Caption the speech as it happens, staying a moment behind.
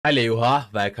Hello,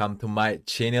 welcome to my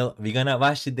channel. We're gonna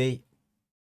watch today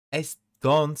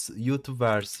SixTONES YouTube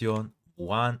version.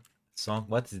 One song.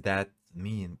 What does that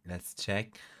mean? Let's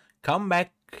check. Come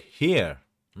back here.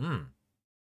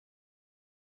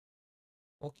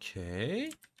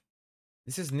 Okay.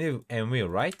 This is new MV,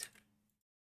 right?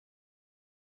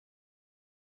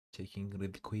 Checking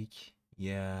really quick.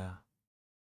 Yeah.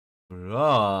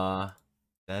 Bro.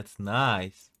 That's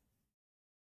nice.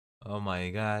 Oh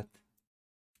my god.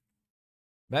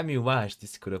 Let me watch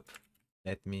this group.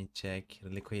 Let me check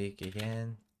really quick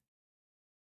again.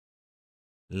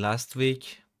 Last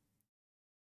week.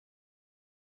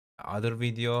 Other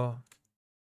video.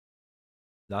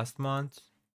 Last month.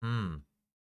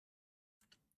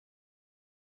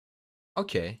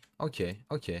 Okay.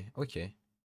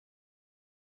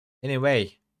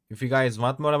 Anyway, if you guys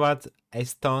want more about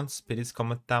SixTONES, please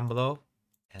comment down below.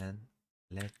 And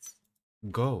let's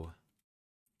go.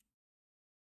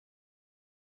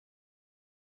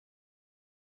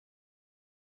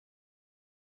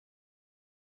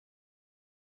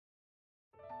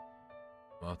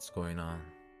 What's going on?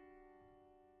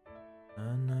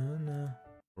 No.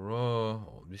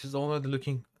 Bro, this is already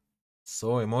looking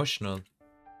so emotional.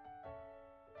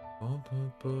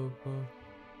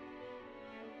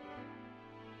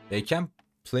 They can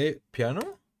play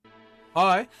piano?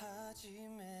 Hi.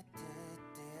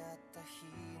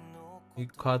 He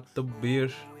cut the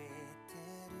beard.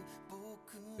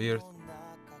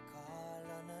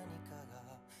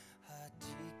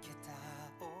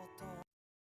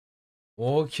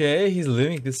 Okay, he's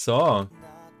living this song.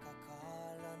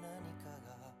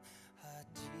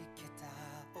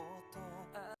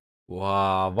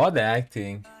 Wow, what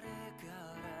acting.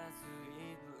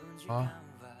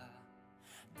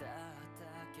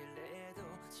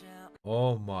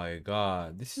 Oh my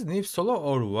god, this is Nip solo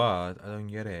or what? I don't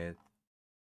get it.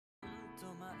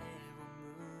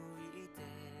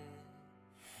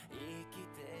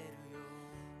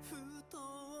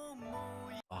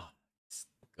 Ah, this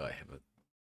guy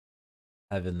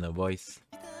having a voice.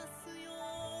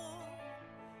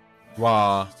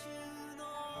 Wow.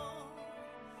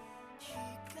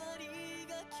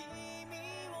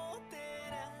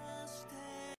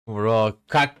 Bro,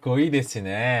 かっこいいです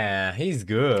ね. He's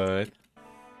good.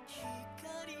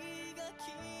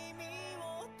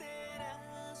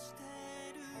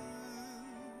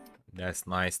 That's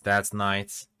nice. That's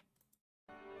nice.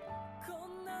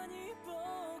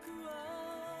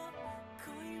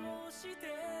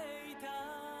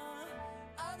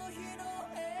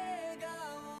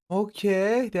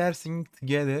 Okay, they're singing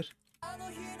together.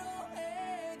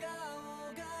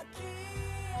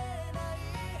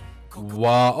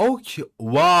 Wow, okay.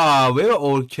 Wow, very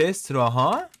orchestra,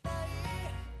 huh?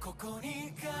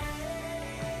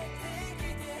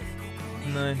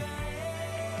 Nice.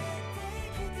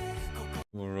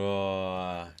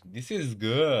 Bro, this is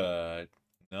good.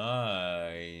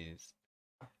 Nice.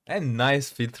 And nice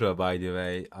filter, by the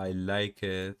way. I like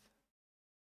it.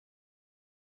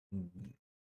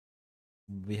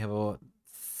 We have a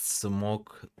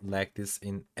smoke like this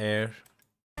in air.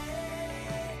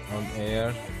 On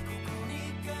air.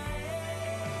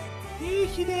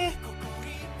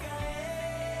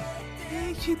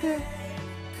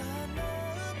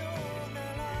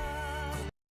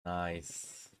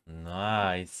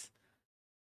 Nice.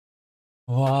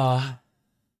 Wow.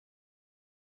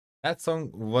 That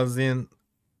song was in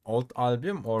old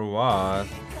album or what?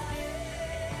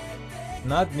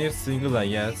 Not new single, I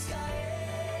guess.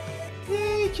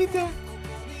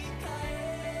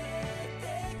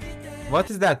 What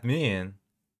does that mean?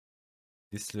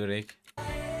 This lyric.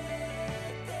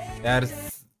 They're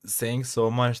saying so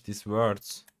much these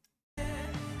words.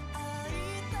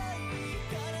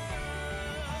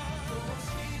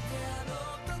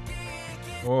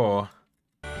 Oh.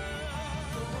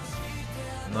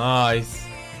 Nice.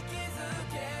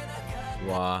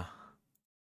 Wow.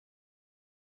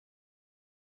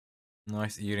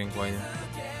 Nice earring, by the way.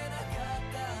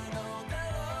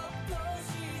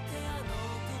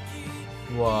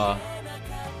 Wow.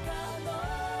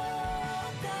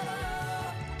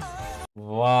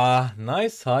 Wow,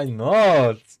 nice high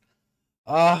notes.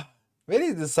 Where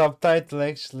is the subtitle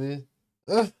actually?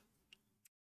 Ugh.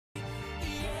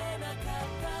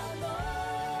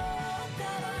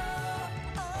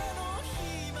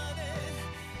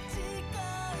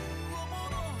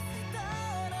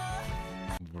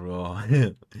 Bro,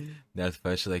 that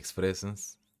facial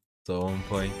expressions so on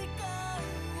point.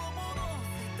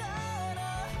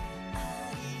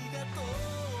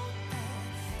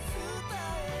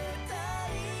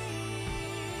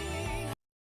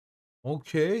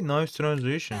 Okay, nice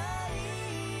transition.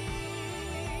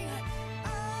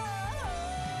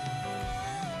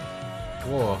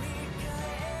 Whoa.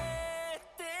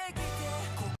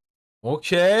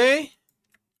 Okay.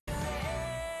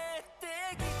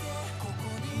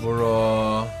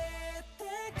 Bro.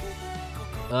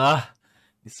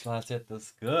 This falsetto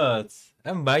was good.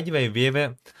 And by the way, we have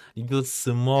a little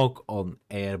smoke on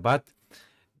air, but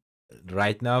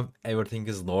right now everything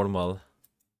is normal.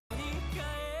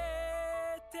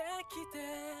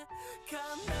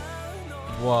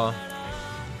 Wow.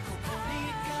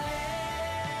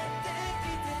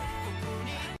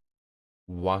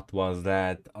 What was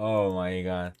that? Oh my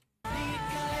god.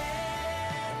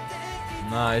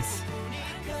 Nice.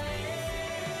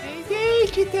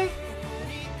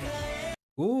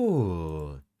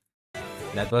 Ooh.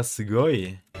 That was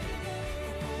sugoi.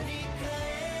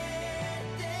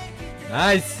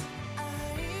 Nice.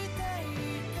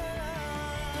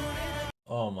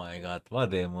 Oh my god,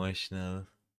 what emotional.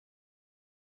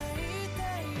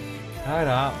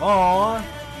 Hara. Oh.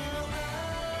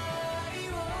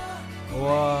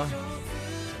 Wow.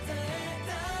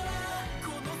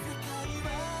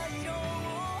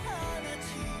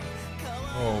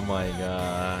 Oh my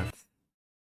god.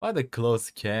 What a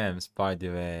close camps, by the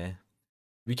way.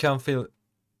 We can feel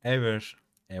ever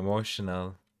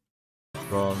emotional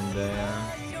from there.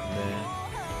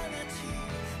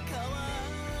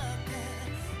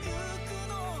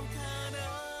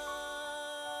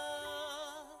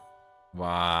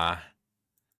 Wow.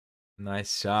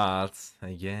 Nice shots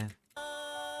again.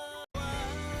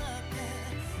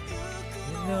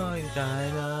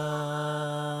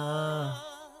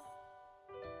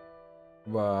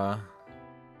 Wow.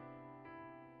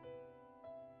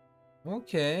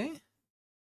 Okay.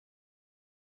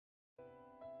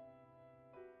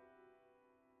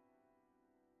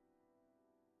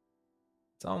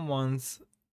 Someone's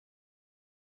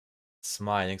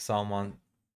smiling, someone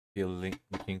feeling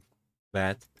looking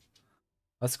bad.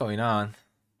 What's going on?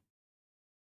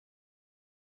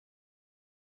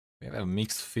 We have a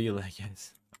mixed feel, I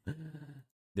guess.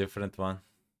 Different one.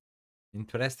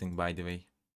 Interesting, by the way.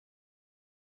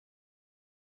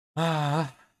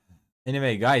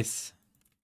 Anyway, guys.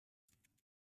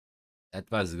 That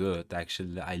was good,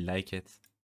 actually. I like it.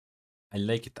 I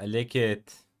like it. I like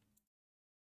it.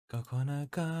 Kokona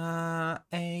ka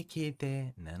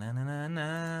ekite. Na na na na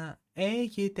na.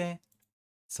 Ekite.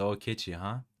 So catchy,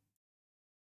 huh?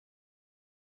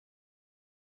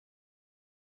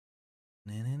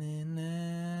 Na na na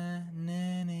na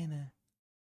na na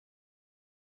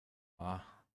na.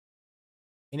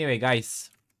 Anyway, guys,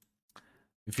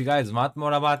 if you guys want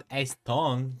more about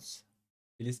SixTONES,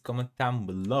 please comment down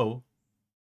below.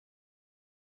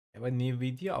 Have a new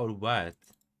video or what?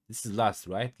 This is last,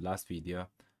 right? Last video.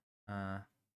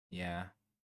 Yeah.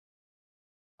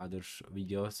 Other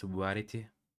videos, variety.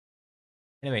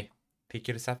 Anyway, take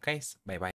care of yourself, guys. Bye bye.